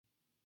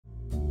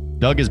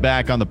Doug is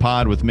back on the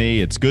pod with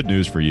me. It's good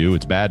news for you.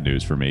 It's bad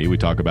news for me. We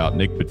talk about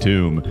Nick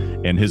Batum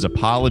and his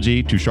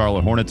apology to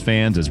Charlotte Hornets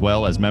fans as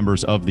well as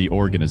members of the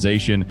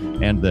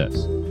organization, and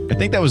this. I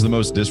think that was the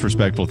most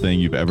disrespectful thing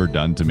you've ever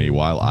done to me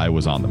while I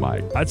was on the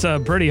mic. That's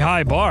a pretty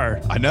high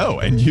bar. I know,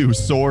 and you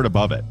soared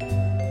above it.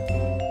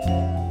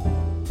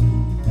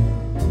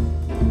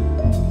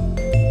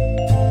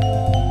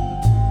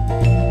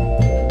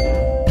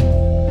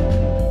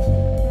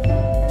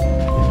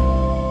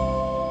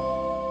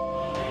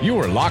 You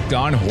are Locked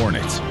On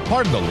Hornets,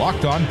 part of the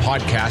Locked On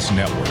Podcast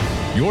Network.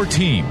 Your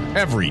team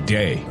every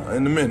day.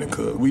 In a minute,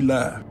 cuz we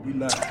live.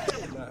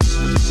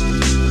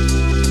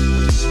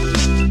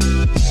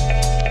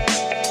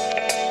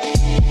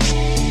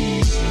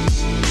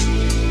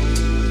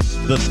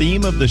 The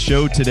theme of the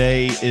show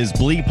today is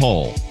bleep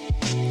hole.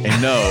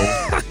 And no,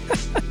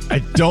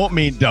 I don't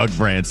mean Doug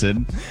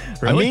Branson.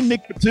 Really? I mean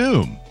Nick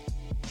Batum,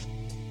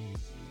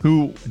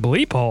 who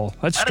bleep hole.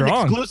 That's had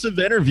strong. An exclusive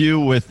interview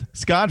with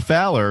Scott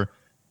Fowler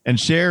and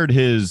shared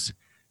his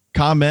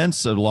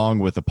comments along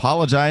with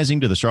apologizing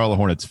to the Charlotte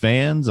Hornets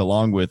fans,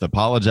 along with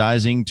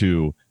apologizing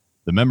to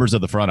the members of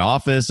the front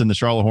office and the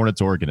Charlotte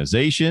Hornets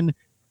organization.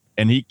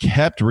 And he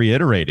kept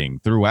reiterating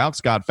throughout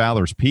Scott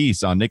Fowler's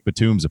piece on Nick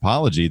Batum's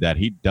apology that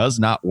he does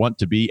not want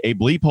to be a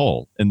bleep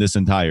hole in this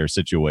entire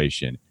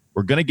situation.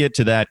 We're going to get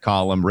to that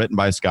column written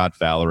by Scott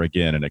Fowler.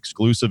 Again, an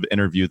exclusive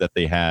interview that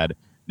they had,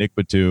 Nick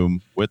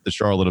Batum with the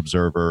Charlotte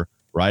Observer,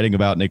 writing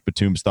about Nick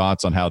Batum's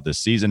thoughts on how this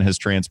season has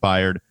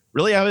transpired,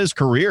 really how his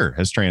career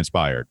has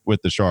transpired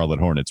with the Charlotte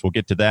Hornets. We'll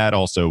get to that,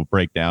 also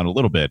break down a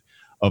little bit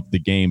of the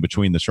game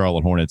between the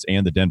Charlotte Hornets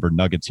and the Denver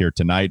Nuggets here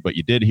tonight. But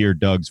you did hear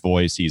Doug's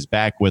voice. He's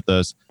back with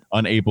us,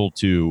 unable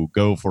to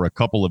go for a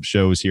couple of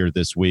shows here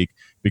this week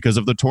because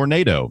of the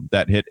tornado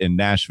that hit in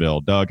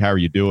Nashville. Doug, how are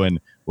you doing?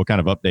 What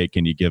kind of update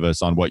can you give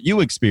us on what you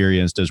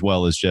experienced, as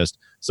well as just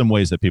some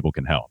ways that people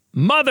can help?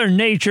 Mother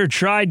Nature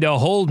tried to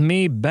hold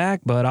me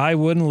back, but I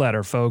wouldn't let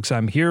her, folks.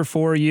 I'm here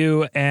for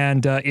you.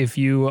 And if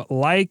you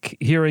like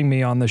hearing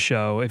me on the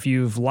show, if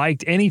you've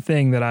liked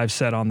anything that I've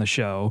said on the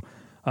show,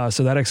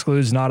 so that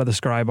excludes Nada the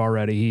Scribe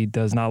already. He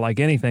does not like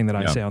anything that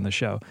I say on the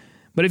show.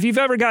 But if you've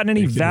ever gotten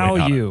any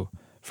value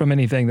from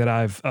anything that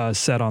I've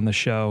said on the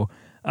show,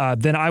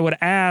 then I would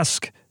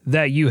ask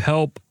that you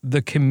help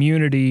the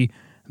community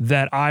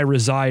that I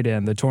reside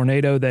in. The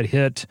tornado that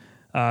hit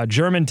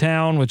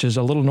Germantown, which is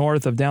a little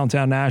north of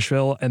downtown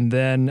Nashville, and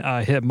then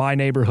hit my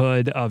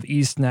neighborhood of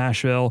East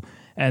Nashville,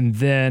 and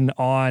then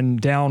on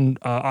down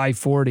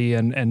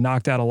I-40 and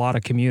knocked out a lot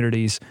of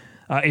communities.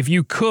 If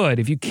you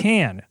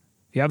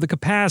have the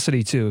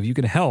capacity to, if you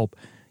can help,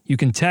 you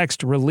can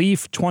text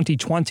Relief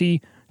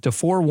 2020 to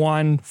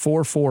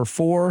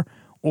 41444,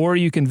 or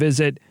you can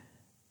visit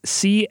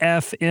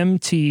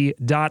cfmt.org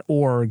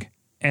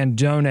and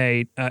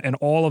donate, and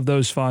all of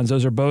those funds,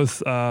 those are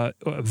both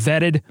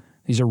vetted.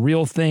 These are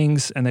real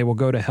things, and they will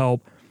go to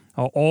help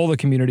all the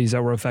communities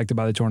that were affected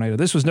by the tornado.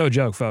 This was no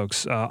joke,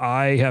 folks.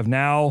 I have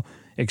now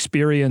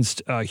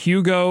experienced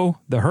Hugo,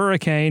 the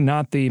hurricane,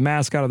 not the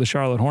mascot of the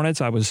Charlotte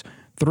Hornets. I was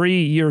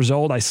 3 years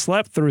old. I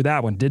slept through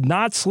that one, did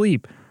not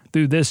sleep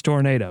through this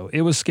tornado.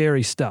 It was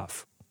scary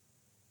stuff.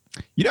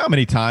 You know how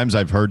many times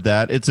I've heard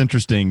that? It's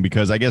interesting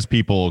because I guess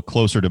people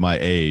closer to my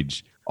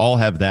age all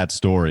have that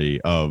story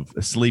of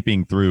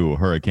sleeping through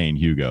Hurricane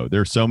Hugo.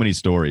 There's so many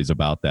stories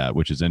about that,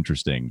 which is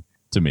interesting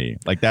to me.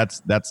 Like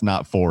that's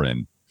not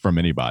foreign from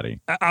anybody.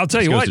 I'll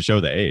tell you what. Goes to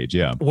show the age,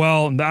 yeah.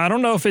 Well, I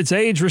don't know if it's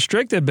age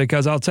restricted,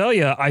 because I'll tell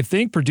you, I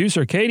think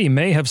producer Katie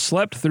may have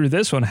slept through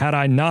this one had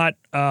I not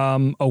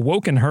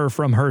awoken her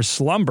from her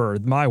slumber.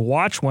 My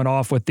watch went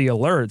off with the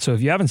alert. So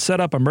if you haven't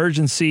set up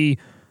emergency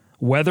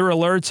weather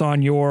alerts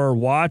on your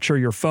watch or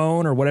your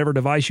phone or whatever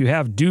device you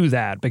have, do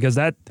that, because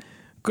that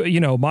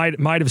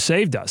might have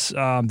saved us.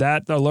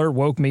 That alert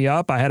woke me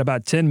up. I had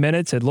about 10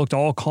 minutes. It looked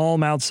all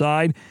calm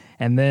outside.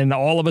 And then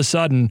all of a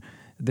sudden,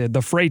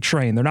 the freight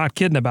train, they're not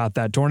kidding about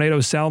that.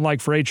 Tornadoes sound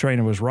like freight train.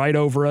 It was right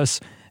over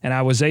us. And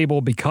I was able,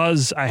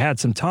 because I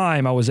had some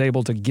time, I was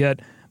able to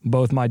get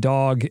both my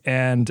dog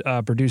and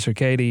producer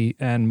Katie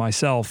and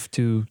myself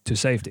to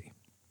safety.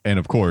 And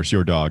of course,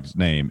 your dog's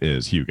name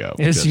is Hugo.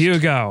 It's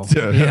Hugo.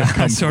 Yeah,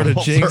 I sort of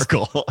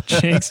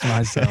jinxed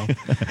myself.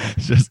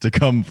 Just to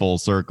come full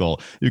circle.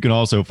 You can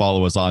also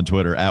follow us on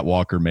Twitter at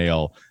Walker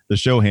Mail. The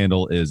show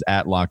handle is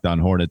at Locked On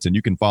Hornets. And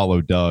you can follow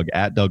Doug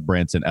at Doug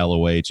Branson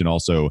LOH. And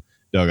also,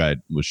 Doug, I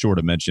was sure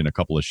to mention a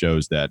couple of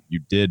shows that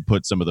you did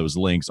put some of those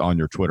links on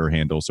your Twitter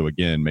handle. So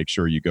again, make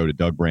sure you go to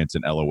Doug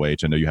Branson LOH.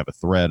 I know you have a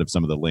thread of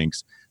some of the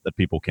links that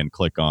people can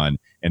click on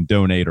and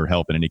donate or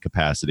help in any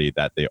capacity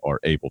that they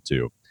are able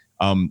to.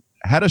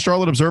 Had a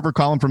Charlotte Observer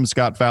column from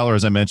Scott Fowler,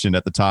 as I mentioned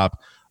at the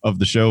top of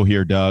the show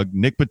here, Doug.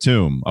 Nick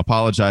Batum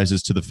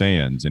apologizes to the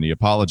fans, and he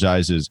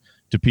apologizes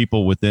to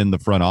people within the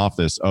front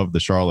office of the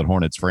Charlotte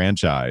Hornets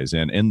franchise.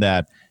 And in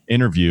that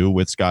interview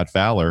with Scott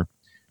Fowler,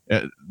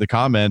 the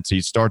comments,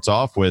 he starts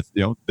off with,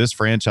 this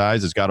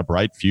franchise has got a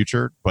bright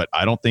future, but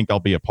I don't think I'll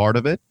be a part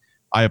of it.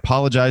 I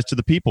apologize to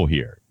the people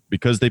here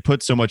because they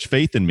put so much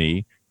faith in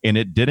me, and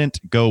it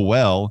didn't go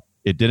well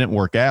It didn't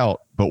work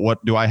out, but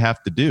what do I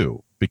have to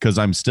do? Because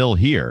I'm still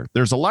here.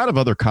 There's a lot of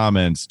other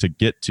comments to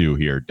get to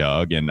here,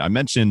 Doug. And I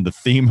mentioned the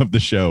theme of the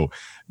show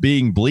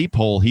being bleep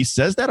hole. He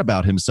says that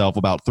about himself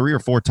about 3 or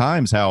 4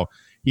 times, how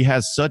he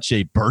has such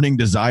a burning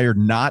desire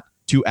not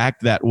to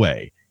act that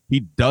way.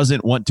 He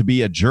doesn't want to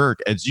be a jerk.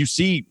 As you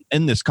see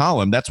in this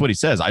column, that's what he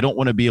says. I don't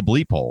want to be a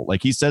bleep hole.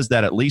 Like, he says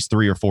that at least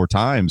 3 or 4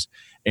 times.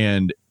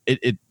 And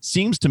it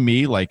seems to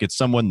me like it's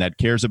someone that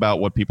cares about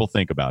what people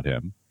think about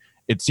him.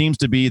 It seems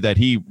to be that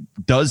he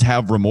does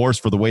have remorse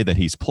for the way that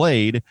he's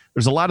played.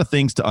 There's a lot of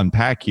things to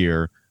unpack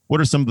here. What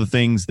are some of the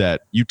things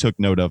that you took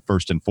note of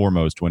first and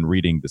foremost when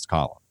reading this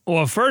column?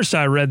 Well, first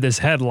I read this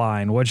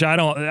headline, which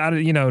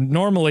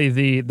normally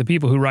the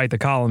people who write the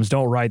columns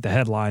don't write the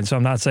headline, so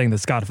I'm not saying that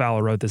Scott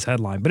Fowler wrote this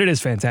headline, but it is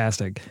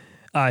fantastic.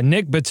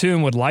 Nick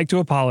Batum would like to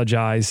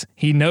apologize.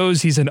 He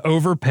knows he's an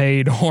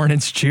overpaid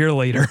Hornets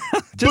cheerleader.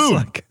 Just Boom.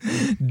 like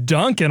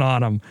dunking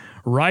on him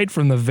right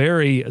from the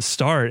very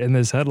start in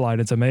this headline.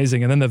 It's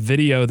amazing. And then the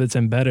video that's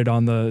embedded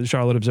on the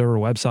Charlotte Observer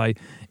website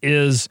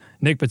is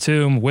Nick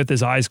Batum with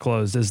his eyes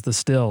closed, is the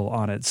still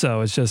on it.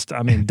 So it's just,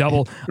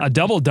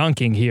 double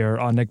dunking here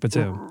on Nick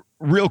Batum.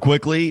 Real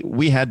quickly,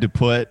 we had to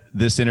put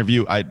this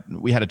interview.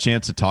 We had a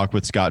chance to talk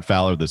with Scott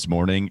Fowler this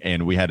morning,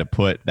 and we had to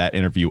put that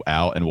interview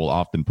out, and we'll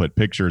often put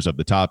pictures of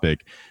the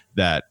topic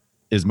that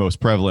is most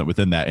prevalent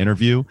within that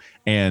interview.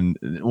 And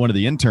one of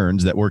the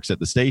interns that works at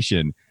the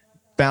station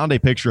found a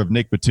picture of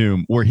Nick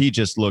Batum where he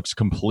just looks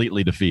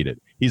completely defeated.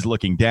 He's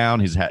looking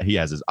down. He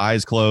has his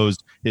eyes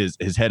closed. His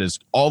head is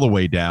all the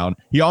way down.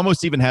 He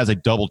almost even has a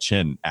double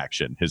chin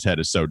action. His head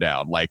is so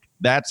down. Like,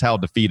 that's how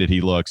defeated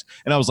he looks.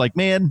 And I was like,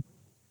 man,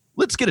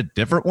 let's get a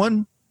different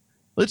one.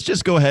 Let's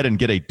just go ahead and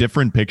get a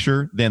different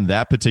picture than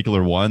that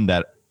particular one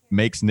that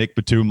makes Nick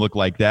Batum look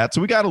like that.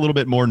 So we got a little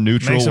bit more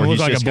neutral. Makes him look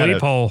like a bleep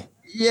hole.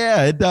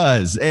 Yeah, it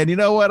does. And you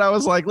know what? I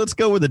was like, let's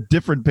go with a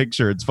different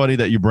picture. It's funny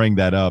that you bring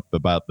that up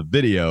about the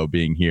video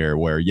being here,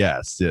 where,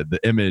 yes, the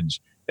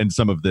image and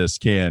some of this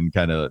can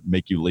kind of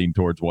make you lean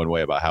towards one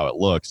way about how it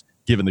looks,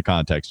 given the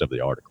context of the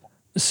article.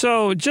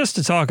 So just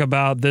to talk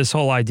about this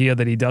whole idea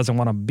that he doesn't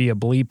want to be a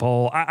bleep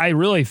hole, I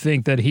really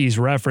think that he's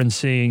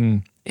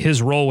referencing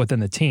his role within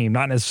the team,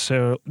 not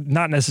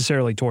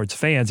necessarily towards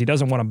fans. He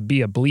doesn't want to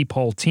be a bleep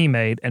hole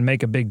teammate and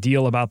make a big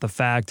deal about the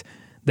fact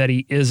that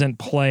he isn't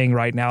playing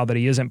right now, that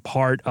he isn't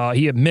part.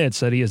 He admits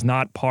that he is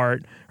not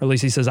part, or at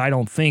least he says, I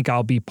don't think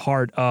I'll be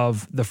part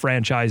of the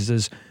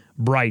franchise's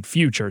bright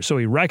future. So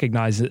he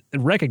recognizes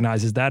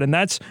that, and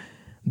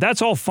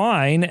that's all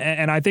fine,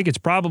 and I think it's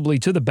probably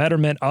to the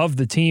betterment of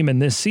the team in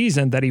this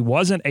season that he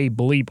wasn't a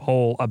bleep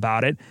hole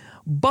about it.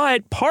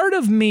 But part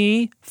of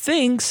me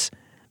thinks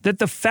that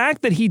the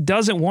fact that he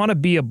doesn't want to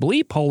be a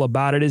bleep hole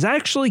about it is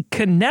actually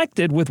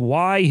connected with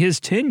why his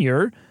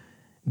tenure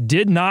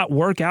did not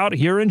work out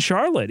here in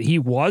Charlotte. He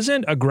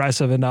wasn't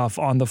aggressive enough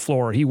on the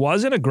floor. He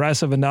wasn't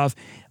aggressive enough,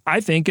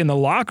 I think, in the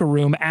locker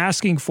room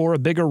asking for a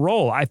bigger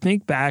role. I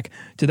think back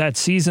to that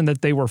season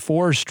that they were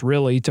forced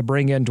really to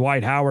bring in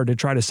Dwight Howard to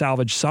try to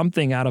salvage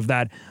something out of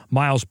that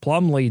Miles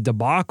Plumlee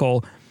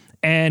debacle.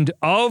 And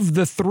of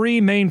the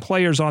 3 main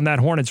players on that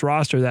Hornets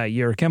roster that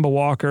year, Kemba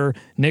Walker,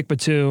 Nick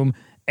Batum,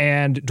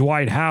 and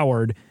Dwight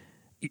Howard,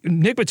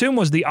 Nick Batum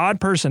was the odd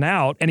person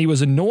out, and he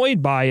was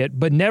annoyed by it,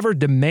 but never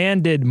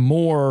demanded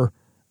more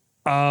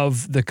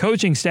of the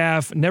coaching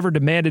staff, never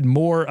demanded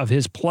more of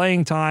his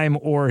playing time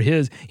or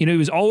his, he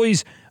was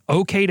always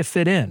okay to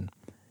fit in.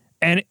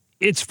 And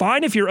it's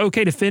fine if you're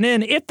okay to fit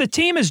in if the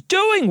team is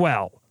doing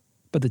well,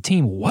 but the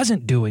team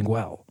wasn't doing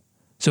well.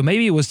 So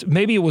maybe it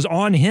was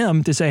on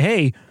him to say,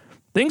 hey,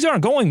 things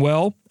aren't going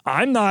well.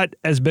 I'm not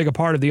as big a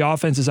part of the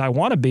offense as I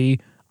want to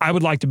be. I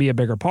would like to be a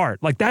bigger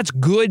part. Like, that's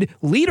good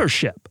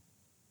leadership.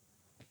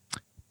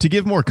 To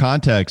give more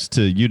context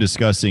to you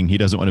discussing he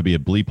doesn't want to be a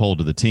bleep hole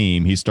to the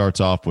team, he starts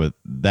off with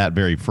that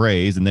very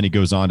phrase, and then he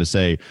goes on to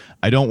say,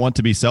 I don't want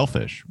to be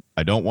selfish.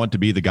 I don't want to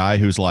be the guy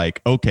who's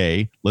like,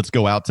 okay, let's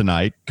go out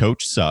tonight.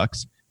 Coach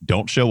sucks.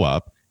 Don't show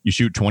up. You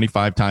shoot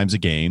 25 times a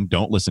game.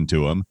 Don't listen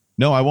to him.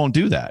 No, I won't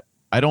do that.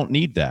 I don't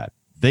need that.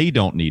 They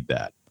don't need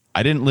that.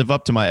 I didn't live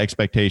up to my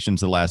expectations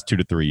the last 2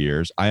 to 3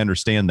 years. I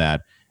understand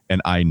that, and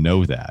I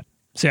know that.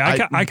 See,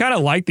 I kind of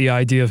like the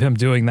idea of him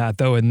doing that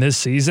though in this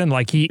season.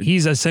 Like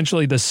he's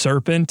essentially the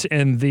serpent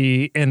in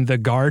the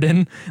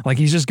garden. Like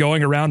he's just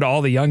going around to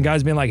all the young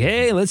guys being like,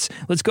 "Hey, let's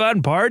go out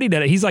and party."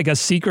 He's like a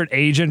secret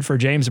agent for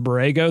James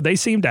Borrego. They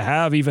seem to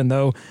have, even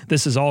though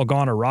this has all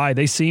gone awry,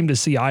 they seem to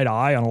see eye to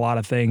eye on a lot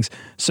of things.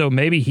 So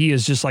maybe he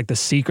is just like the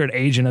secret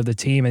agent of the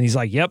team, and he's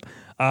like, "Yep,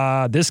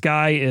 this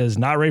guy is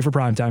not ready for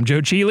primetime.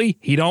 Joe Chealy,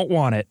 he don't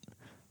want it."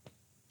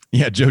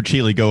 Yeah, Joe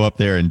Chealy go up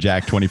there and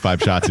jack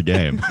 25 shots a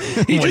game.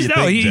 He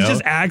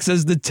just acts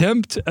as the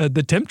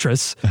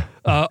temptress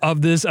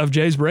of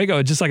James Borrego.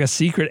 It's just like a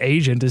secret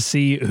agent to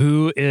see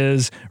who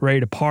is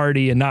ready to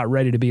party and not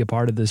ready to be a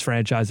part of this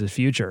franchise's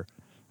future.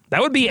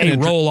 That would be a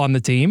role on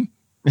the team.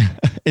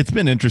 It's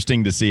been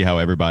interesting to see how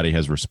everybody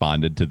has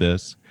responded to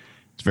this.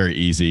 It's very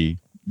easy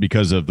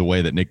because of the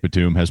way that Nick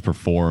Batum has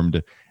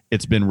performed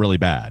it's been really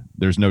bad.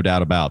 There's no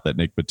doubt about that.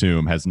 Nick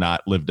Batum has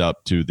not lived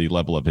up to the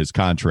level of his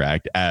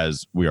contract,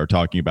 as we are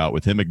talking about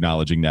with him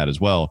acknowledging that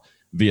as well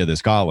via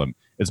this column.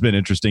 It's been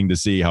interesting to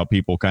see how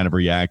people kind of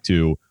react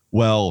to,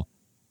 well,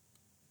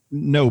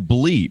 no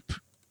bleep,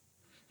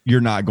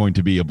 you're not going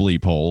to be a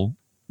bleep hole,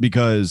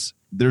 because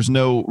there's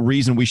no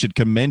reason we should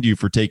commend you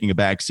for taking a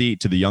back seat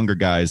to the younger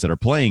guys that are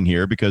playing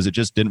here, because it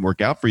just didn't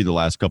work out for you the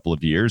last couple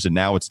of years. And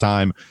now it's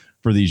time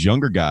for these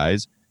younger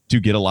guys to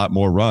get a lot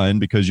more run,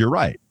 because you're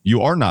right.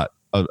 You are not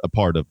a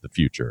part of the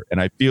future. And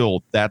I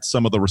feel that's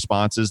some of the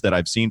responses that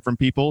I've seen from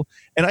people.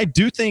 And I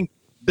do think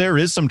there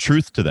is some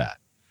truth to that.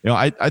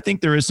 I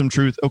think there is some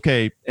truth.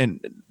 Okay.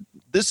 And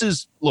this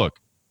is, look,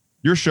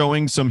 you're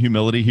showing some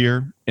humility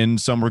here in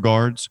some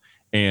regards.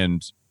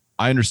 And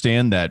I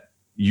understand that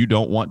you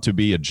don't want to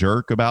be a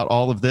jerk about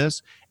all of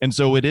this. And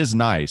so it is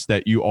nice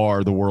that you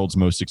are the world's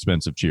most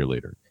expensive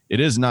cheerleader. It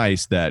is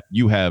nice that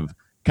you have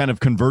kind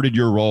of converted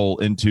your role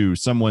into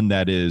someone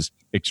that is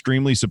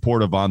extremely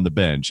supportive on the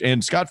bench.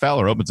 And Scott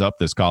Fowler opens up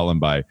this column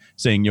by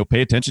saying, pay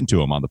attention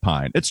to him on the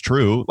pine. It's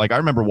true. Like, I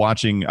remember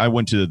I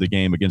went to the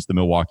game against the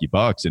Milwaukee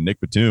Bucks, and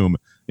Nick Batum,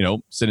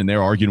 sitting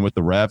there arguing with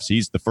the refs.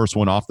 He's the first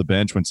one off the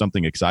bench when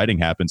something exciting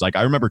happens. Like,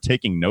 I remember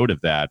taking note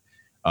of that,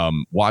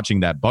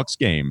 watching that Bucks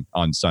game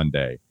on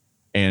Sunday.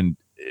 And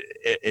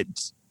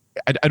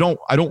I don't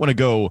want to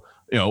go,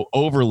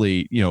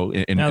 overly,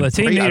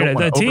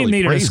 the team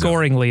needed a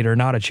scoring leader,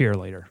 not a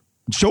cheerleader.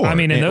 Sure. I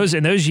mean,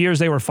 in those years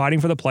they were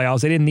fighting for the playoffs.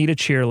 They didn't need a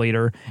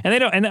cheerleader, and they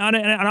don't. And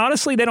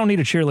honestly, they don't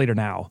need a cheerleader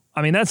now.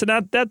 I mean, that's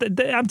not that.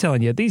 I'm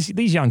telling you,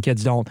 these young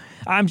kids don't.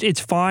 It's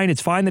fine.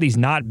 It's fine that he's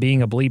not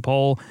being a bleep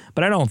hole,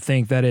 but I don't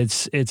think that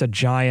it's a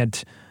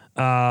giant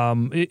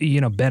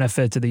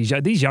benefit to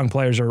these young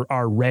players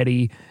are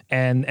ready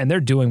and they're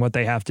doing what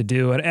they have to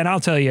do. And I'll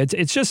tell you,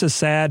 it's just a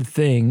sad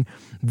thing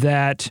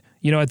that,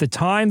 at the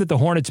time that the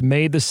Hornets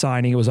made the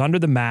signing, it was under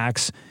the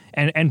max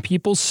and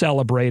people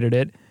celebrated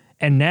it.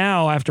 And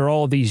now, after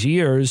all of these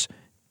years,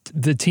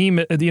 the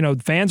team,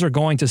 fans are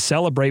going to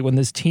celebrate when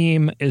this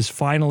team is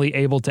finally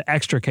able to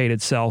extricate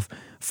itself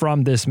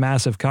from this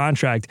massive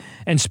contract.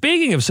 And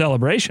speaking of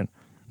celebration,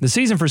 the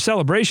season for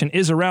celebration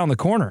is around the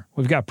corner.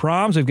 We've got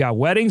proms, we've got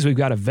weddings, we've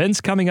got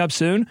events coming up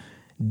soon.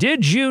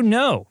 Did you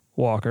know,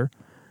 Walker,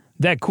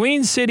 that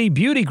Queen City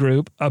Beauty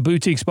Group, a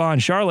boutique spa in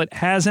Charlotte,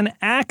 has an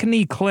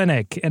acne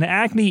clinic? And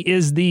acne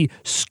is the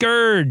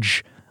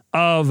scourge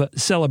of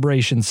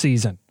celebration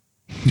season.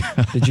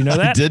 Did you know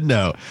that?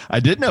 I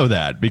did know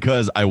that,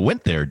 because I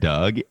went there,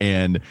 Doug,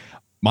 and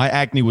my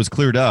acne was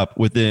cleared up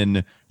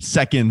within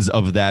seconds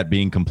of that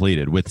being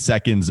completed, with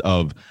seconds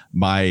of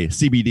my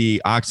CBD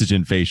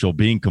oxygen facial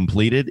being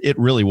completed. It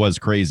really was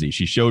crazy.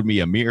 She showed me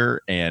a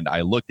mirror and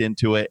I looked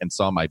into it and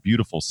saw my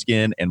beautiful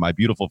skin and my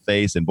beautiful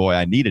face. And boy,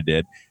 I needed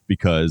it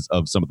because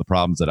of some of the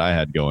problems that I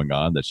had going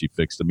on that she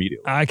fixed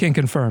immediately. I can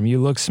confirm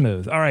you look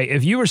smooth. All right.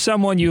 If you or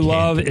someone you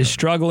love is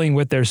struggling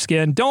with their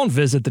skin, don't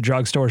visit the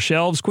drugstore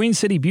shelves. Queen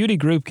City Beauty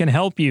Group can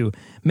help you.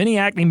 Many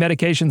acne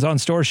medications on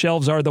store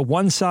shelves are the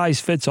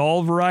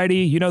one-size-fits-all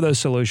variety. You know those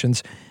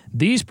solutions.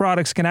 These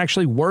products can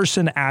actually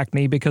worsen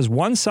acne because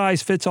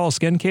one-size-fits-all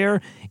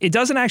skincare, it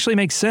doesn't actually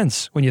make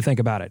sense when you think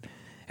about it.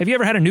 Have you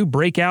ever had a new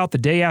breakout the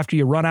day after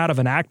you run out of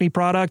an acne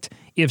product?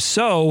 If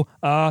so,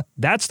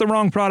 that's the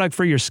wrong product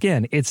for your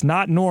skin. It's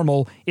not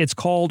normal. It's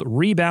called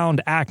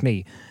rebound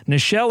acne.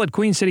 Nichelle at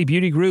Queen City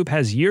Beauty Group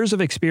has years of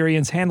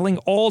experience handling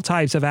all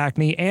types of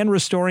acne and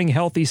restoring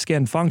healthy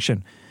skin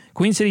function.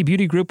 Queen City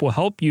Beauty Group will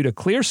help you to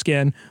clear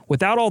skin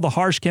without all the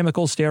harsh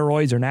chemicals,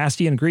 steroids, or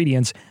nasty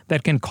ingredients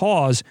that can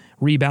cause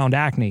rebound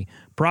acne.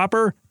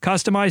 Proper,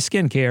 customized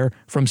skincare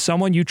from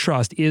someone you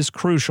trust is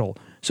crucial.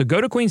 So go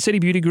to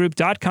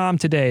queencitybeautygroup.com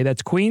today.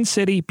 That's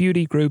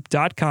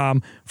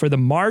queencitybeautygroup.com for the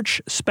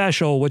March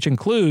special, which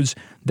includes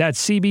that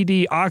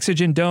CBD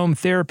Oxygen Dome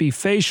Therapy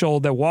facial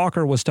that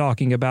Walker was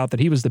talking about,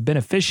 that he was the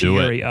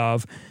beneficiary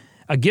of.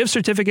 A gift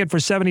certificate for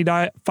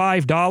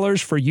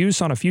 $75 for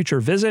use on a future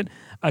visit.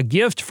 A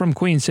gift from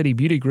Queen City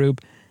Beauty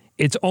Group.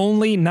 It's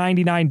only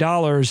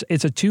 $99.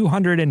 It's a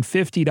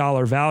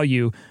 $250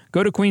 value.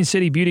 Go to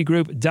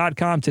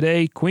queencitybeautygroup.com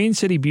today. Queen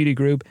City Beauty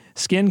Group,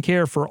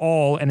 skincare for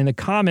all. And in the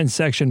comments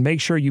section, make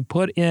sure you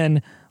put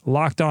in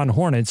Locked On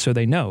Hornets so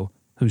they know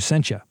who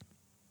sent you.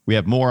 We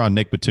have more on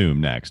Nick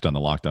Batum next on the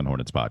Locked On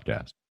Hornets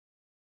podcast.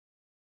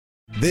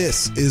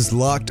 This is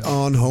Locked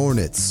On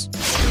Hornets.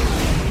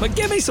 But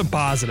give me some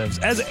positives.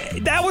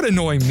 That would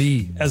annoy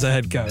me as a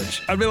head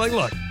coach. I'd be like,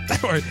 look,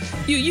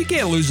 you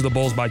can't lose to the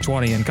Bulls by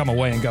 20 and come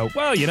away and go,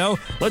 well,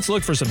 let's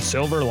look for some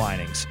silver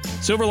linings.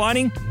 Silver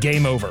lining,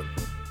 game over.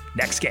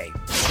 Next game.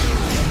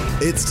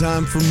 It's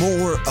time for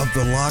more of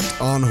the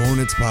Locked On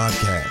Hornets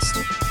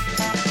podcast.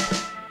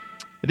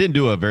 I didn't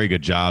do a very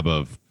good job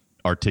of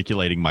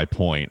articulating my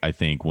point, I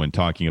think, when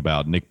talking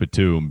about Nick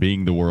Batum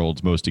being the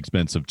world's most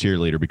expensive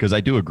cheerleader, because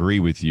I do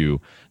agree with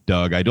you,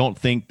 Doug. I don't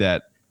think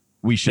that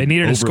they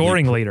needed a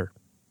scoring leader.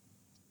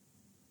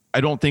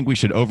 I don't think we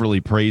should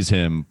overly praise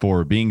him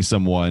for being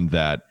someone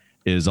that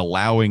is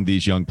allowing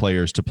these young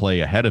players to play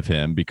ahead of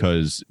him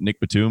because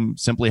Nick Batum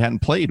simply hadn't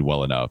played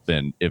well enough.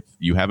 And if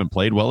you haven't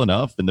played well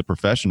enough in the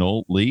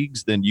professional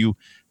leagues, then you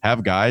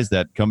have guys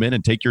that come in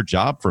and take your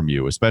job from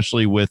you,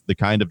 especially with the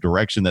kind of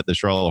direction that the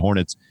Charlotte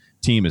Hornets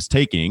team is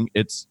taking.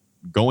 It's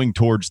going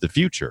towards the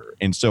future.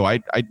 And so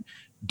I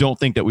don't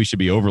think that we should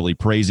be overly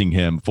praising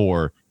him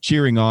for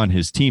cheering on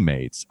his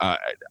teammates.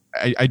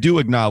 I do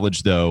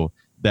acknowledge, though,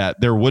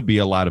 that there would be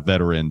a lot of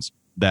veterans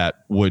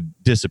that would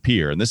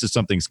disappear. And this is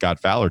something Scott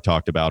Fowler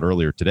talked about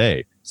earlier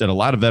today. Said a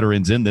lot of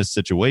veterans in this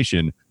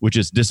situation would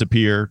just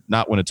disappear,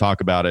 not want to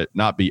talk about it,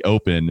 not be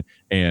open,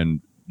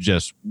 and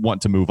just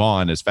want to move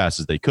on as fast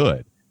as they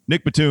could.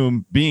 Nick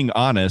Batum, being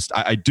honest,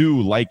 I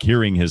do like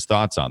hearing his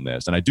thoughts on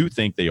this, and I do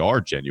think they are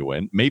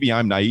genuine. Maybe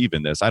I'm naive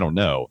in this, I don't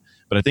know.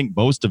 But I think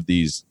most of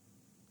these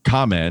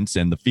comments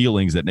and the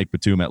feelings that Nick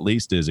Batum at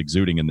least is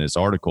exuding in this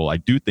article, I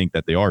do think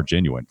that they are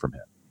genuine from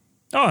him.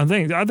 Oh,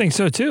 I think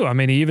so too. I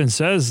mean, he even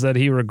says that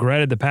he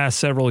regretted the past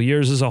several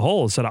years as a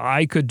whole. Said,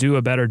 I could do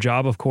a better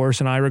job, of course,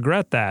 and I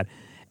regret that.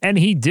 And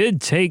he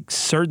did take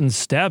certain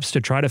steps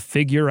to try to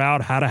figure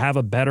out how to have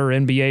a better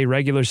NBA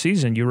regular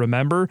season. You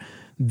remember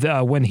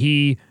when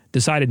he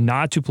decided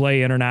not to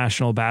play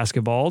international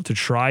basketball to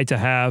try to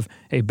have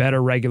a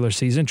better regular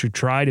season, to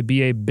try to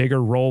be a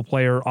bigger role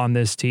player on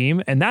this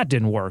team, and that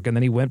didn't work. And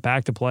then he went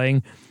back to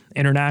playing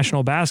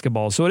international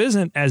basketball. So it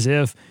isn't as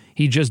if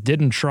he just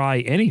didn't try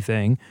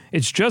anything.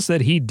 It's just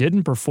that he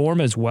didn't perform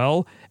as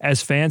well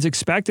as fans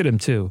expected him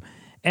to.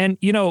 And,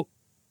 you know,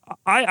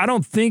 I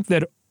don't think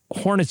that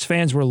Hornets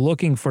fans were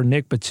looking for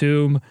Nick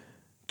Batum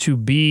to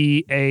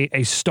be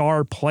a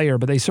star player,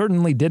 but they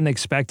certainly didn't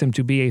expect him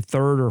to be a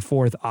third or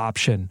fourth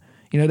option.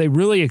 You know, they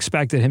really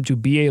expected him to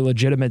be a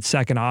legitimate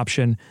second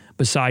option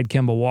beside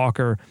Kemba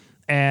Walker.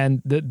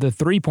 And the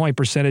three-point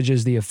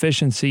percentages, the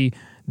efficiency,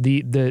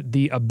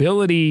 the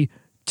ability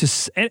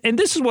to, and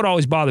this is what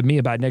always bothered me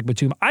about Nick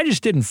Batum. I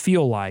just didn't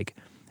feel like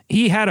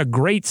he had a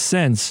great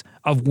sense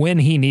of when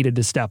he needed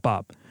to step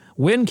up.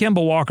 When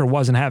Kemba Walker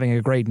wasn't having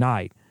a great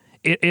night,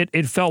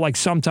 it felt like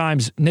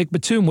sometimes Nick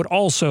Batum would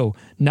also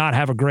not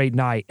have a great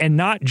night, and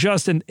not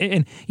just and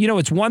you know,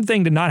 it's one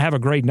thing to not have a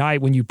great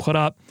night when you put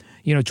up,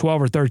 you know,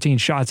 12 or 13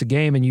 shots a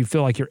game and you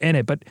feel like you're in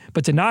it, but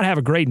to not have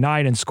a great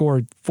night and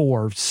score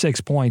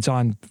 4-6 points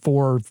on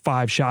 4 or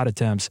 5 shot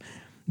attempts,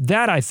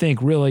 that I think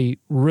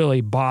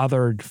really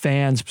bothered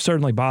fans,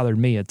 certainly bothered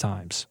me at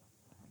times.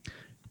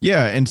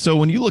 Yeah, and so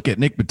when you look at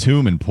Nick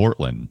Batum in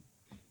Portland,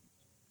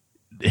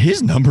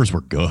 his numbers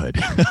were good.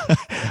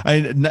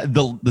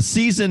 The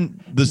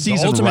season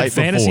ultimate right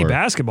fantasy before,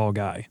 basketball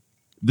guy.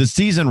 The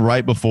season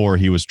right before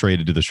he was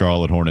traded to the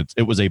Charlotte Hornets,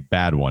 it was a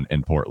bad one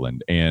in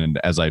Portland. And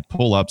as I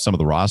pull up some of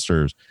the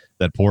rosters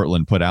that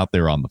Portland put out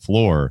there on the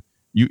floor,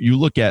 you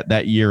look at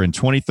that year in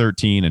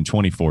 2013 and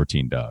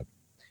 2014, Doug,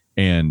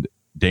 and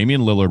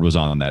Damian Lillard was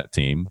on that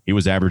team. He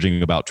was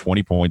averaging about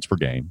 20 points per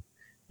game.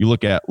 You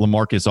look at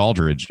LaMarcus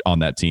Aldridge on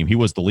that team. He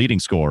was the leading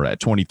scorer at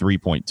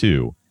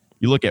 23.2.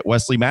 You look at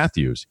Wesley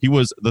Matthews. He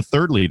was the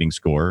third leading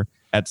scorer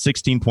at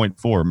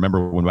 16.4.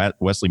 Remember when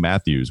Wesley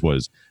Matthews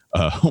was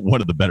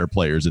one of the better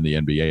players in the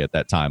NBA at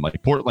that time.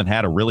 Like, Portland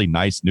had a really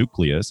nice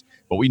nucleus,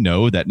 but we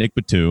know that Nick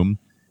Batum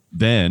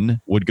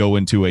then would go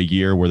into a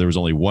year where there was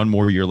only one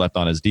more year left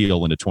on his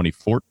deal into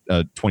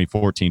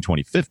 2014,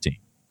 2015.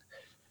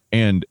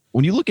 And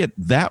when you look at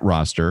that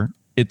roster,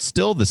 it's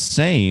still the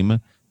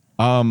same.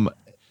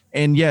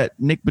 And yet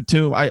Nick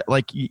Batum,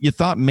 you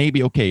thought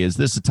maybe, okay, is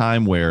this a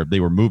time where they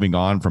were moving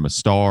on from a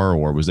star,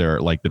 or was there,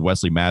 like, did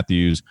Wesley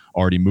Matthews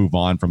already move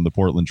on from the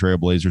Portland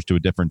Trailblazers to a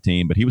different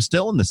team? But he was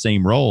still in the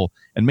same role.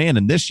 And man,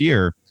 in this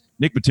year,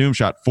 Nick Batum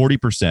shot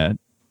 40%,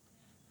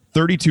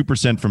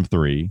 32% from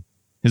three.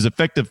 His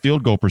effective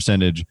field goal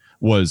percentage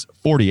was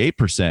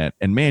 48%.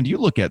 And man, you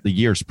look at the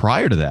years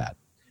prior to that,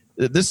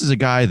 this is a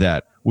guy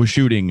that was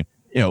shooting,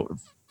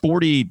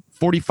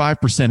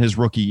 45% his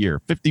rookie year,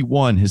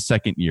 51 his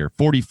second year,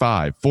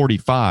 45,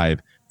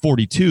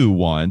 42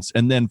 once,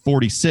 and then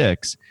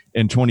 46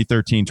 in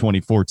 2013,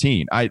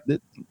 2014. An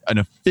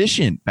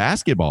efficient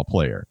basketball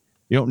player,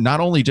 not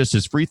only just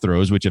his free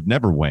throws, which have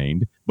never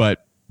waned,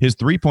 but his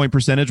 3-point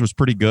percentage was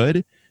pretty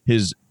good.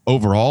 His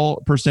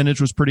overall percentage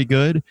was pretty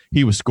good.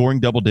 He was scoring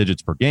double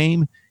digits per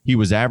game. He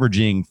was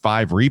averaging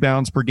 5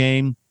 rebounds per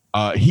game.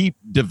 He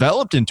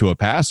developed into a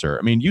passer.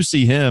 I mean, you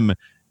see him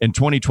in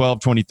 2012,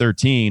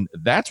 2013,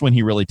 that's when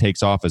he really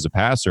takes off as a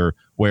passer,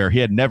 where he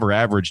had never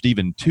averaged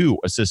even 2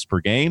 assists per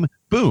game.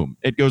 Boom,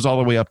 it goes all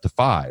the way up to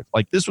 5.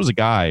 Like, this was a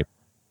guy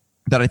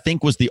that I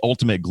think was the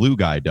ultimate glue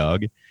guy,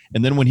 Doug.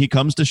 And then when he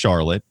comes to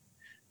Charlotte,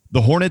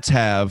 the Hornets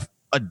have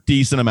a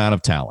decent amount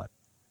of talent,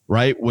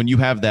 right? When you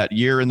have that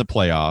year in the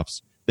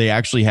playoffs, they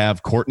actually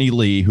have Courtney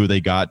Lee, who they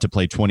got to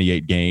play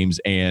 28 games,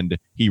 and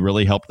he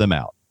really helped them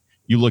out.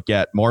 You look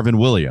at Marvin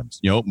Williams.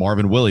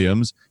 Marvin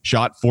Williams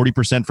shot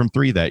 40% from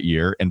 3 that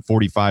year and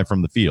 45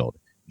 from the field.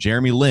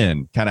 Jeremy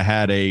Lin kind of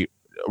had a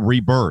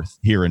rebirth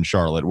here in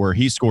Charlotte where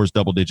he scores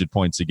double-digit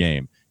points a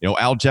game.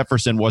 Al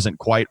Jefferson wasn't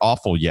quite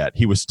awful yet.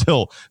 He was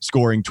still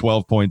scoring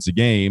 12 points a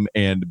game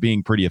and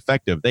being pretty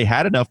effective. They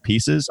had enough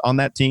pieces on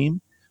that team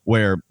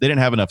where they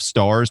didn't have enough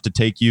stars to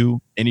take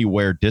you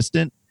anywhere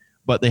distant,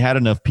 but they had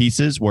enough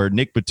pieces where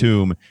Nick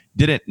Batum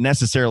didn't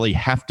necessarily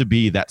have to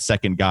be that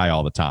second guy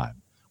all the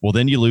time. Well,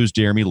 then you lose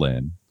Jeremy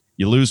Lin,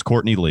 you lose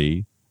Courtney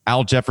Lee,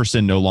 Al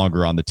Jefferson no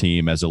longer on the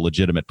team as a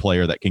legitimate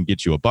player that can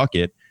get you a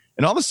bucket,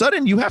 and all of a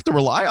sudden you have to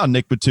rely on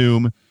Nick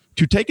Batum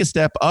to take a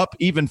step up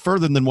even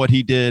further than what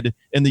he did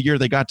in the year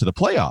they got to the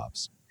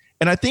playoffs.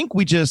 And I think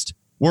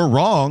we're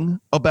wrong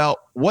about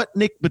what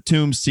Nick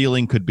Batum's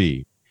ceiling could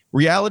be.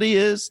 Reality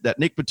is that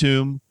Nick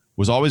Batum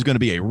was always going to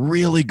be a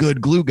really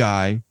good glue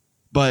guy,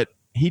 but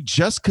he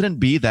just couldn't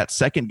be that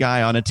second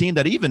guy on a team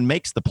that even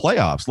makes the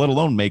playoffs, let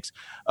alone makes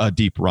a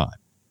deep run.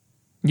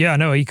 Yeah,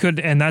 no, he could,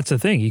 and that's the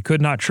thing. He could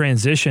not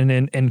transition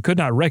and could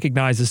not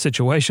recognize the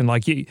situation.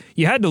 Like, you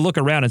had to look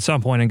around at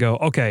some point and go,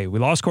 okay, we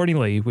lost Courtney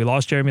Lee, we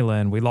lost Jeremy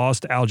Lin, we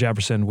lost Al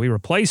Jefferson, we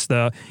replaced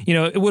it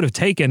would have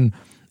taken,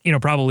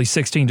 probably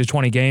 16 to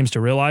 20 games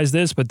to realize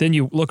this, but then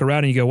you look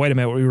around and you go, wait a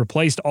minute, we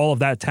replaced all of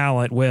that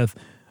talent with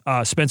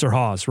Spencer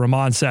Hawes,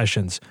 Ramon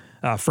Sessions,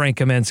 Frank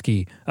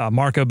Kaminsky,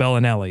 Marco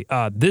Bellinelli.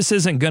 This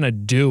isn't going to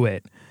do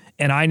it,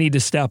 and I need to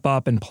step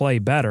up and play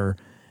better.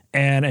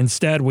 And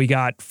instead, we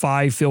got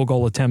 12.7 field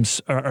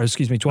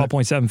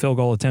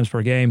goal attempts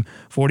per game,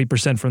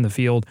 40% from the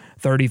field,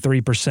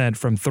 33%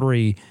 from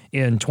three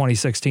in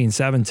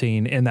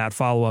 2016-17 in that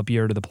follow-up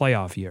year to the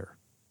playoff year.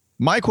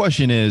 My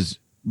question is,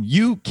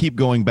 you keep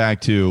going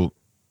back to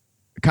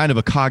kind of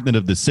a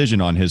cognitive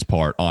decision on his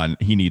part on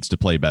he needs to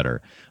play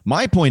better.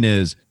 My point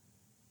is,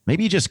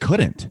 maybe he just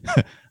couldn't.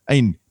 I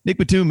mean, Nick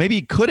Batum, maybe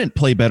he couldn't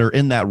play better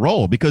in that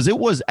role because it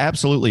was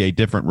absolutely a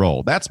different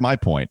role. That's my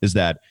point, is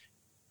that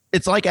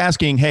it's like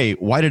asking, hey,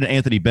 why didn't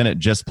Anthony Bennett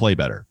just play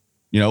better?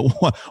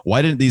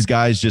 Why didn't these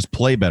guys just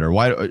play better?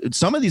 Why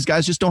some of these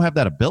guys just don't have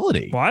that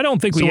ability? Well, I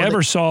don't think we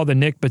ever saw the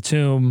Nick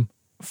Batum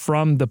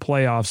from the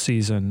playoff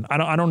season.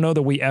 I don't know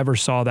that we ever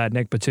saw that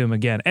Nick Batum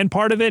again. And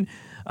part of it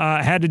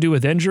had to do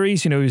with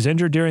injuries. He was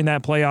injured during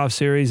that playoff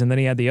series, and then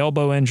he had the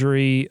elbow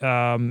injury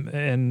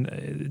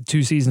and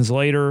 2 seasons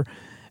later.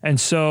 And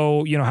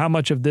so, how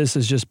much of this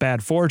is just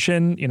bad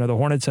fortune? The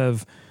Hornets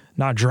have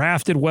not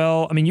drafted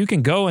well. I mean, you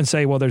can go and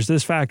say, well, there's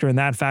this factor and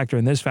that factor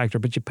and this factor,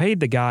 but you paid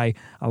the guy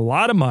a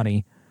lot of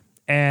money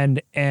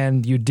and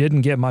you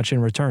didn't get much in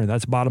return.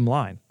 That's bottom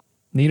line.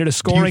 Needed a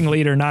scoring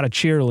leader, not a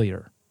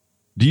cheerleader.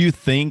 Do you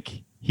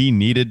think he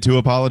needed to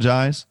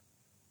apologize?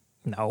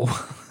 No.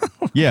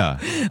 Yeah.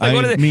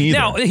 Me either.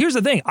 Now, here's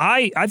the thing.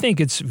 I think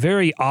it's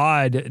very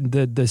odd,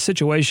 the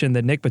situation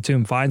that Nick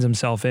Batum finds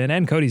himself in,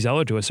 and Cody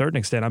Zeller to a certain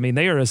extent. I mean,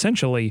 they are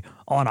essentially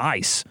on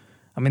ice.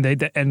 I mean,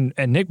 and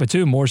Nick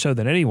Batum more so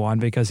than anyone,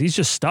 because he's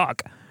just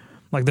stuck.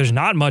 Like, there's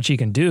not much he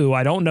can do.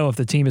 I don't know if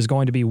the team is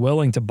going to be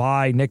willing to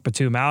buy Nick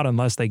Batum out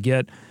unless they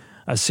get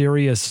a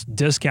serious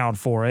discount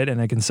for it and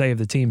they can save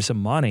the team some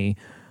money.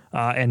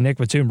 And Nick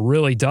Batum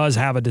really does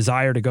have a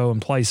desire to go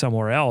and play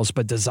somewhere else,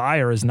 but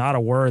desire is not a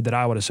word that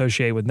I would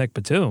associate with Nick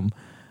Batum.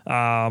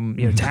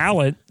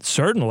 Talent,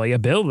 certainly,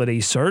 ability,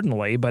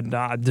 certainly, but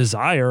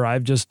desire,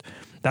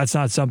 that's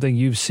not something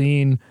you've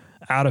seen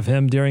out of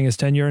him during his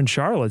tenure in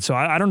Charlotte. So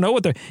I don't know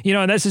what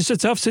and that's just a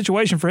tough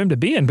situation for him to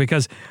be in,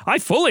 because I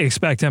fully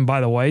expect him,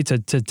 by the way, to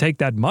take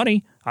that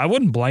money. I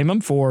wouldn't blame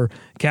him for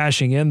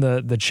cashing in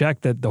the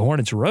check that the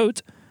Hornets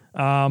wrote.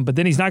 But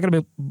then he's not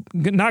going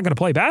to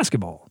play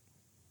basketball.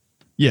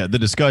 Yeah, the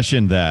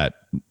discussion that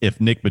if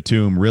Nick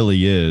Batum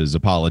really is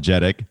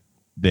apologetic,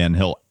 then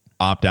he'll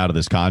opt out of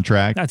this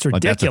contract. That's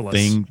ridiculous. Like,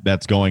 that's a thing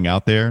that's going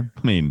out there.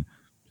 I mean,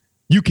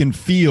 you can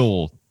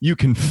feel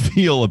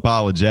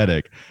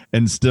apologetic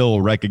and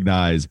still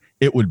recognize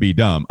it would be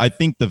dumb. I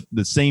think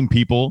the same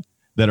people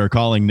that are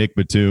calling Nick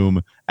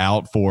Batum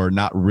out for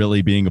not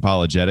really being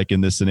apologetic in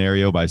this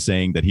scenario by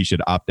saying that he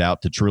should opt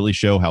out to truly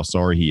show how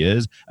sorry he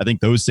is, I think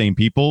those same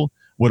people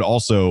would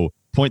also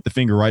point the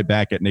finger right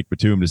back at Nick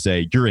Batum to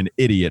say, you're an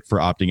idiot for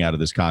opting out of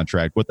this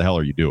contract. What the hell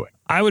are you doing?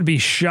 I would be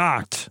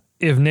shocked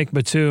if Nick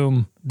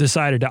Batum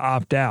decided to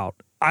opt out.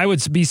 I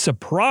would be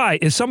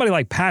surprised if somebody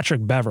like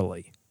Patrick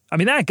Beverley, I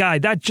mean, that guy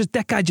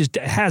just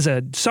has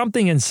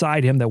something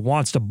inside him that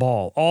wants to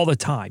ball all the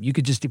time. You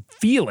could just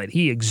feel it.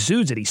 He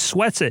exudes it. He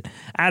sweats it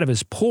out of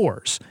his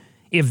pores.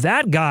 If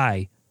that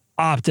guy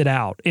opted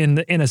out in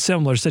a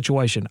similar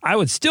situation, I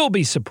would still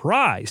be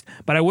surprised,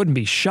 but I wouldn't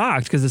be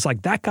shocked, because it's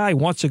like, that guy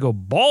wants to go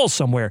ball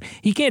somewhere.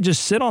 He can't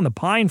just sit on the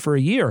pine for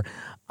a year.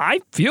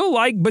 I feel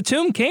like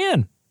Batum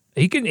can.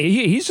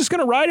 He's just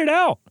going to ride it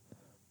out.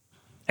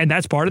 And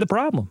that's part of the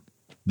problem.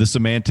 The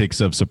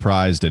semantics of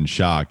surprised and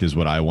shocked is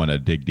what I want to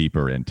dig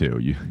deeper into.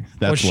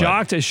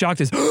 Shocked is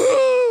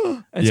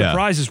and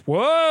surprised is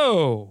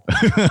whoa.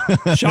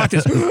 Shocked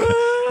is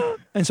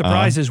and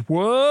surprised is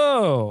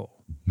whoa.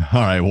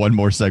 All right, one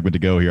more segment to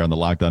go here on the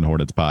Locked On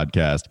Hornets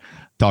podcast.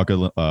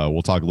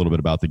 We'll talk a little bit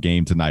about the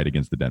game tonight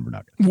against the Denver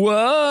Nuggets.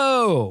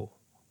 Whoa.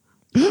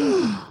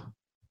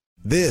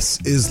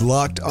 This is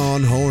Locked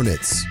On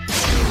Hornets.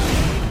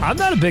 I'm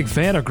not a big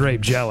fan of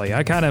grape jelly.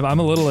 I'm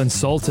a little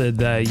insulted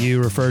that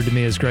you referred to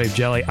me as grape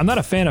jelly. I'm not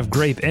a fan of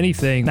grape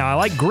anything. Now, I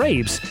like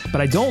grapes, but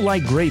I don't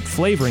like grape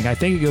flavoring. I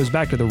think it goes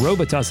back to the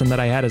Robitussin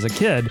that I had as a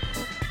kid.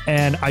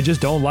 and I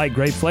just don't like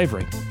grape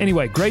flavoring.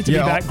 Anyway, great to be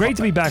back. Great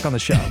to be back on the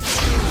show.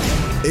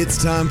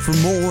 It's time for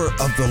more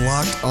of the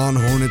Locked On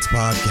Hornets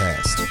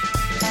podcast.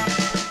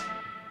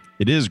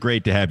 It is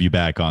great to have you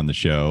back on the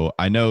show.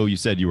 I know you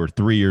said you were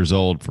 3 years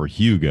old for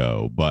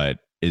Hugo, but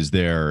is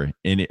there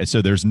any?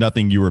 So there's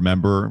nothing you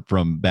remember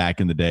from back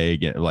in the day.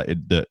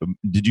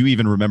 Did you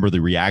even remember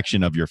the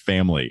reaction of your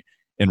family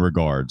in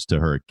regards to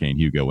Hurricane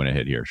Hugo when it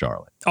hit here,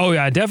 Charlotte? Oh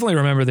yeah, I definitely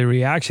remember the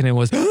reaction. It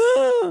was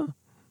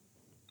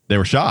they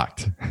were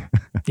shocked.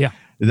 Yeah.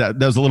 That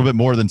was a little bit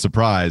more than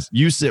surprise.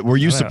 Were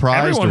you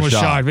surprised? Everyone was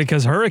shocked? shocked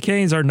because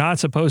hurricanes are not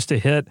supposed to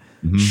hit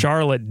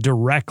Charlotte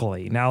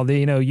directly. Now,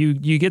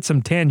 you get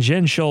some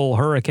tangential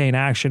hurricane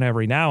action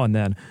every now and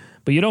then,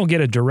 but you don't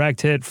get a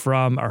direct hit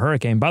from a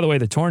hurricane. By the way,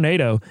 the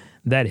tornado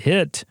that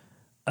hit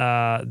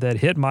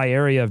my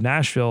area of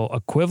Nashville,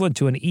 equivalent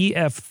to an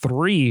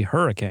EF3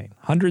 hurricane,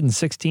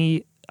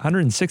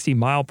 160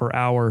 mile per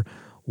hour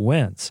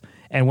winds.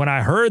 And when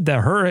I heard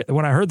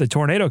the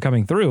tornado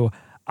coming through,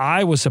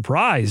 I was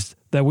surprised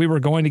that we were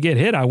going to get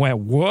hit. I went,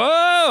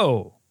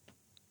 whoa.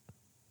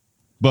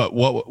 But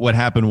what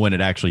happened when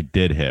it actually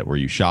did hit? Were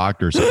you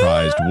shocked or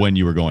surprised when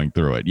you were going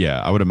through it?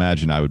 Yeah, I would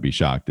imagine I would be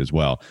shocked as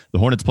well. The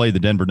Hornets play the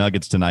Denver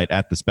Nuggets tonight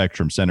at the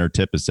Spectrum Center.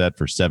 Tip is set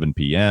for 7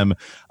 p.m.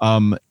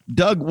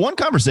 Doug, one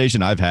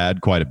conversation I've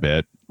had quite a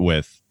bit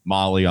with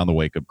Molly on the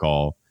wake-up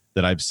call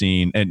that I've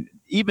seen, and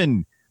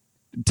even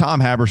Tom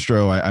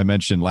Haberstroh I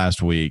mentioned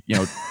last week,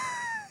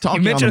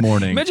 talking on the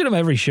morning. You mention him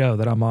every show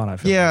that I'm on, I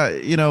feel. Yeah,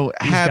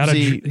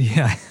 Habsy.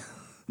 Yeah.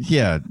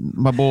 Yeah,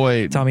 my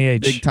boy, Tommy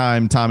H. Big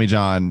time Tommy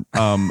John.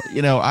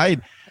 I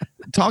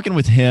talking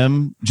with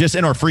him just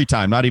in our free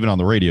time, not even on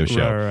the radio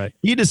show. Right.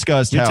 He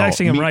discussed You're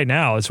texting him right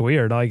now. It's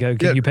weird. Like,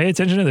 can you pay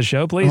attention to the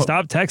show, please?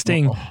 Stop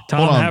texting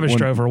Tom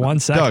Haberstroh for 1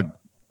 second. Doug,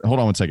 hold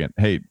on 1 second.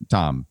 Hey,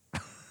 Tom.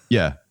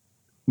 Yeah.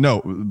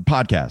 No,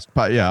 podcast.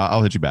 Yeah,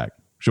 I'll hit you back.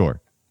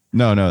 Sure.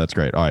 No, that's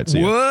great. All right,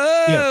 see you.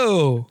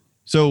 Whoa. Yeah.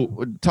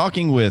 So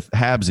talking with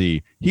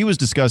Habsy, he was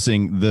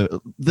discussing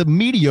the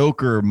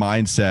mediocre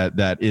mindset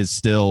that is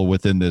still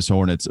within this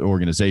Hornets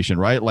organization,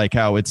 right? Like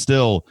how it's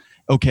still,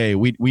 okay,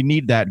 we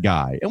need that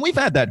guy. And we've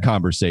had that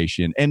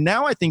conversation. And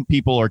now I think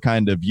people are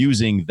kind of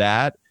using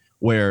that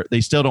where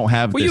they still don't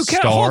have this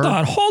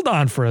star. Hold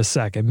on for a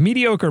second.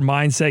 Mediocre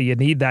mindset, you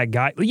need that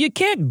guy. You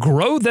can't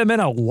grow them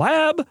in a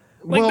lab.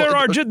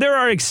 There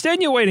are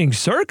extenuating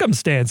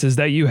circumstances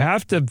that you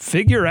have to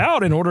figure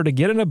out in order to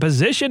get in a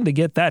position to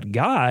get that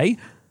guy.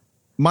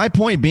 My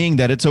point being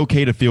that it's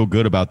okay to feel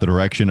good about the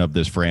direction of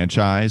this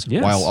franchise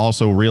while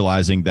also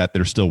realizing that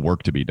there's still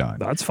work to be done.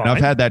 That's fine. And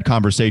I've had that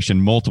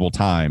conversation multiple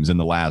times in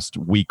the last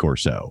week or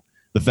so.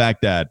 The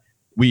fact that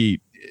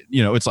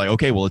it's like,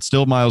 okay, well, it's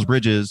still Miles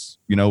Bridges.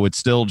 It's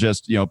still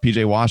just,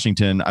 PJ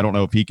Washington. I don't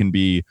know if he can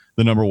be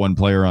the number one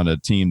player on a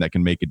team that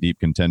can make a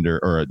deep contender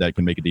or that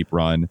can make a deep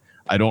run.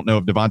 I don't know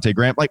if Devontae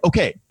Graham,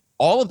 okay,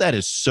 all of that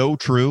is so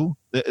true.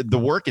 The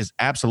work is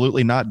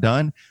absolutely not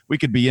done. We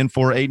could be in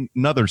for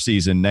another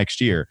season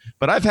next year.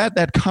 But I've had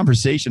that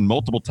conversation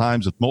multiple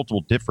times with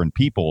multiple different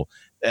people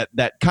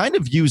that kind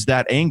of use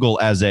that angle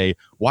as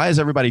why is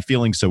everybody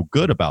feeling so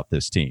good about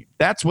this team?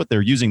 That's what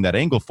they're using that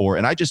angle for.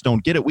 And I just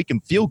don't get it. We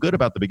can feel good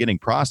about the beginning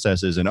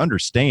processes and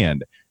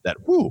understand that,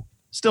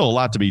 still a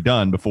lot to be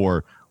done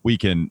before we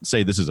can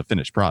say this is a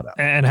finished product.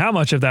 And how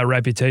much of that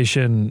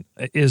reputation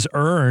is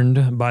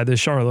earned by the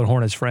Charlotte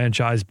Hornets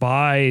franchise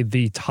by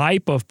the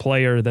type of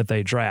player that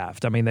they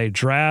draft? I mean, they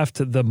draft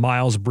the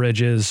Miles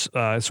Bridges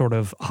sort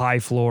of high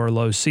floor,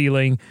 low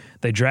ceiling.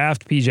 They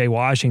draft PJ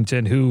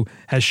Washington, who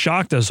has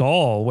shocked us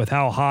all with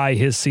how high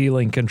his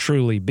ceiling can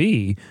truly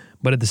be.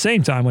 But at the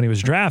same time, when he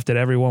was drafted,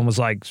 everyone was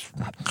like,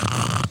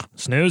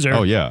 snoozer.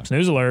 Oh, yeah.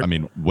 Snooze alert. I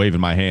mean,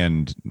 waving my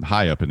hand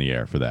high up in the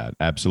air for that.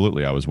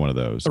 Absolutely. I was one of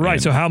those. Right.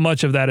 So how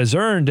much of that is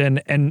earned?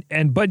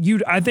 But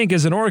I think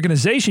as an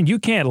organization, you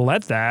can't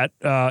let that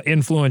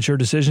influence your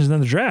decisions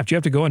in the draft. You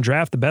have to go and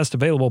draft the best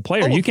available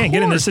player. You can't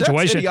get in this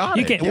situation.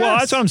 You can't. Yes. Well,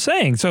 that's what I'm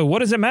saying. So what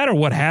does it matter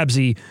what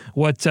Habsy,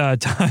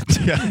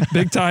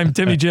 big time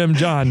Timmy Jim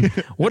John,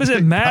 what does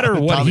it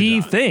matter what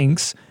he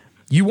thinks?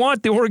 You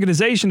want the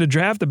organization to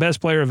draft the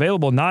best player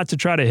available, not to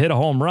try to hit a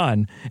home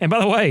run. And by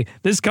the way,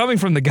 this is coming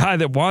from the guy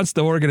that wants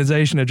the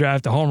organization to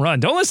draft a home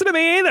run. Don't listen to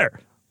me either.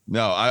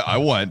 No, I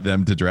want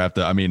them to draft.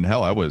 I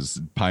was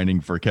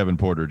pining for Kevin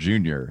Porter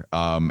Jr.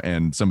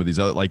 And some of these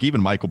other, like even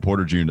Michael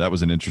Porter Jr. That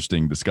was an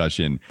interesting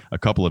discussion a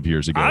couple of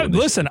years ago.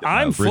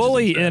 I'm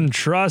fully in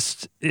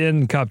trust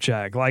in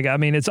Kupchak.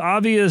 It's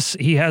obvious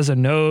he has a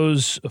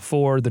nose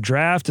for the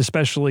draft,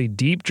 especially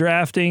deep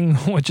drafting,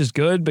 which is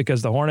good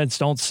because the Hornets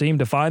don't seem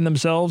to find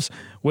themselves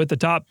with the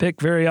top pick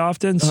very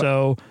often.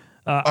 So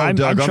I'm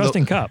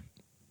trusting Kup.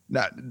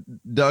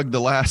 Doug,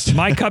 the last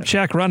my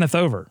Kupchak runneth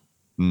over.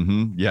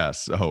 Mm-hmm.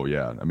 Yes. Oh,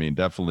 yeah. I mean,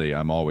 definitely.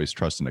 I'm always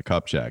trusting a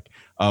Kupchak.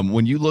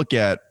 When you look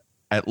at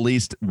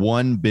least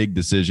one big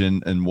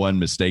decision and one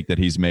mistake that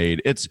he's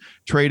made, it's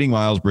trading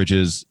Miles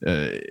Bridges,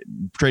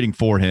 trading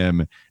for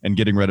him and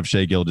getting rid of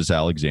Shai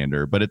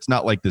Gilgeous-Alexander. But it's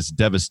not like this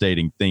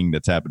devastating thing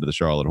that's happened to the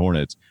Charlotte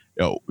Hornets.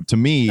 to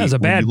me, that's a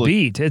bad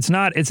beat. It's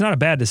not a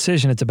bad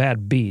decision. It's a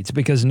bad beat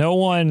because no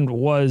one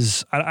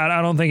was.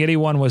 I don't think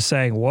anyone was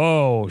saying,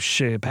 "Whoa,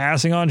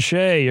 passing on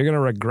Shea, you're going to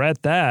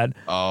regret that."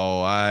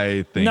 Oh,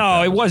 I think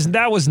no, it wasn't.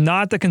 That was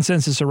not the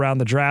consensus around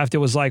the draft. It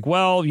was like,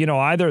 well,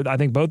 either I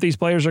think both these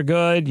players are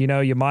good.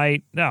 You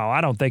might. No,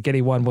 I don't think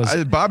anyone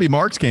was. Bobby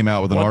Marks came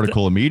out with an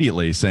article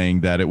immediately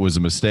saying that it was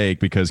a mistake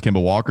because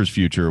Kemba Walker's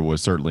future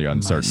was certainly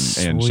uncertain,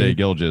 and Shai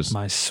Gilgeous,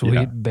 my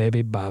sweet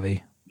baby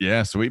Bobby.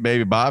 Yeah, sweet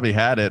baby Bobby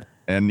had it.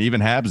 And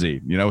even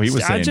Habsy, he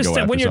was saying go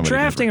after when you're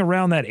drafting different.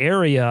 around that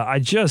area,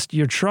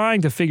 you're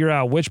trying to figure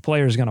out which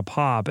player is going to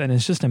pop, and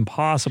it's just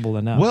impossible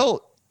to know.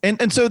 Well,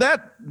 and so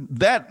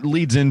that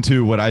leads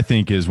into what I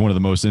think is one of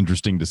the most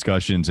interesting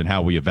discussions in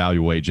how we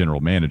evaluate general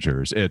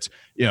managers. It's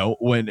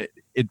when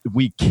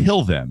we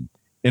kill them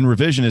in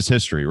revisionist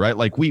history, right?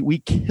 Like we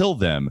kill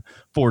them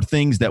for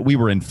things that we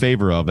were in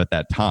favor of at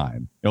that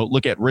time.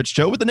 Look at Rich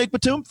Cho with the Nick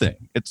Batum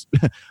thing.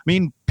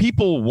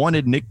 People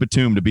wanted Nick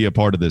Batum to be a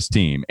part of this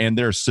team, and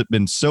there's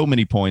been so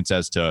many points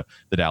as to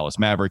the Dallas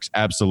Mavericks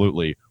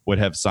absolutely would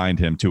have signed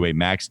him to a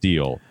max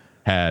deal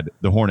had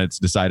the Hornets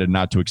decided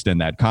not to extend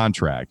that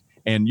contract.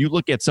 And you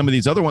look at some of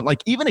these other ones,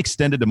 like even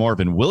extended to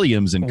Marvin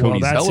Williams and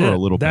Cody Zeller a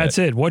little bit. That's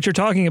it. What you're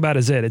talking about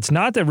is it. It's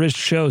not that Rich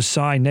Cho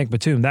signed Nick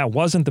Batum. That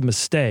wasn't the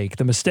mistake.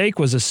 The mistake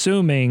was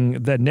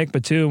assuming that Nick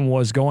Batum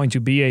was going to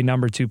be a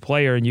number 2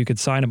 player and you could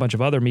sign a bunch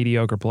of other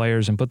mediocre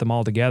players and put them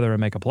all together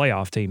and make a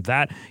playoff team.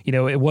 That,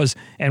 it was,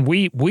 and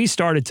we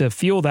started to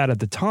feel that at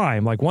the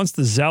time. Like once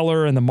the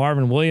Zeller and the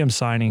Marvin Williams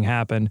signing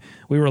happened,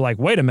 we were like,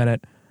 wait a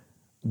minute.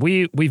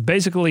 We've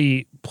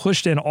basically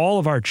pushed in all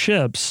of our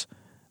chips.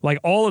 Like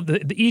all of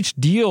each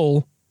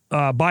deal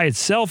by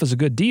itself is a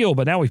good deal,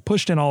 but now we've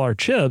pushed in all our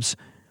chips,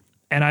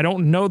 and I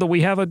don't know that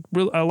we have a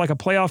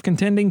playoff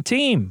contending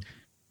team.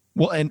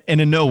 Well, and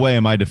in no way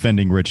am I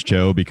defending Rich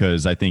Cho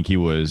because I think he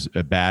was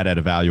bad at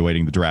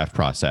evaluating the draft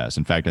process.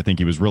 In fact, I think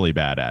he was really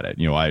bad at it.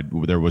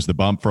 There was the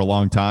bump for a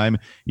long time.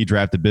 He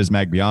drafted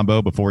Bismack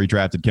Biyombo before he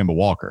drafted Kemba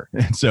Walker.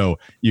 And so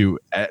the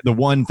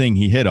one thing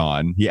he hit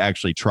on, he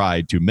actually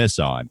tried to miss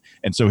on.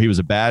 And so he was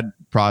a bad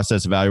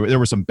process evaluator. There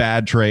were some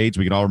bad trades.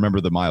 We can all remember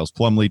the Miles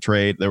Plumlee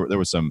trade. There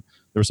were some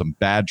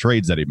bad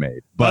trades that he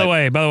made. But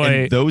by the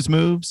way, those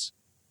moves,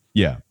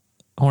 yeah.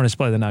 Hornets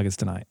play the Nuggets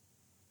tonight.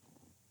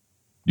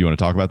 Do you want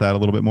to talk about that a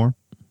little bit more?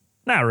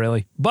 Not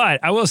really. But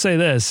I will say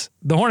this.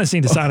 The Hornets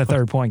need to sign a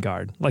third point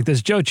guard. Like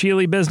this Joe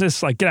Cheely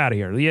business, like get out of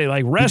here. Yeah,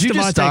 like rest Did you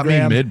just stop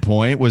Graham. me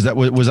midpoint? Was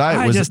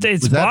I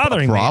it's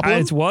bothering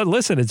me.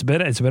 Listen, it's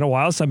been a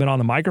while since I've been on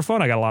the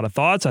microphone. I got a lot of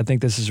thoughts. I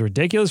think this is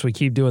ridiculous. We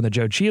keep doing the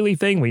Joe Cheely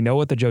thing. We know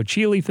what the Joe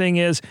Cheely thing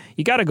is.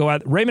 You got to go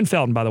out. Raymond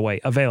Felton, by the way,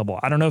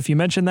 available. I don't know if you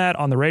mentioned that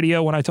on the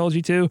radio when I told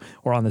you to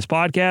or on this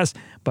podcast,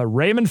 but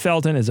Raymond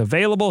Felton is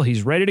available.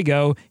 He's ready to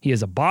go. He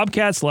is a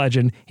Bobcats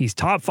legend. He's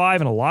top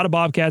 5 in a lot of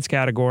Bobcats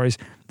categories.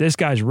 This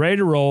guy's ready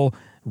to roll.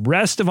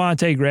 Rest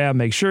Devontae Graham,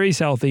 make sure he's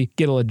healthy,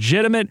 get a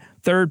legitimate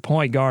third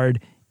point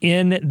guard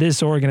in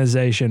this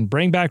organization.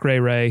 Bring back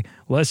Ray.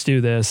 Let's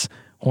do this.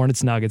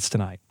 Hornets Nuggets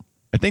tonight.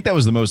 I think that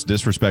was the most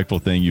disrespectful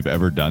thing you've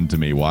ever done to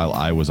me while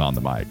I was on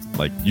the mic.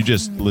 Like you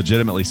just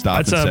legitimately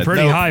stopped That's and said, a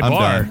pretty high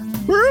bar.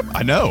 Done.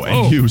 I know,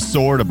 and you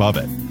soared above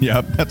it.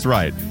 Yep, that's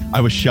right.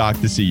 I was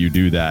shocked to see you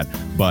do that,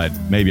 but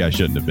maybe I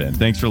shouldn't have been.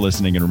 Thanks for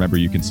listening, and remember,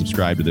 you can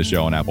subscribe to the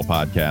show on Apple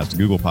Podcasts,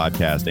 Google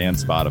Podcasts, and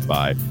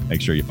Spotify.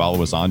 Make sure you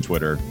follow us on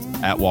Twitter,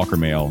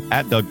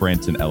 @WalkerMail, @Doug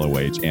Branson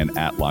LOH, and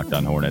 @Locked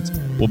On Hornets.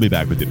 We'll be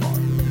back with you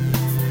tomorrow.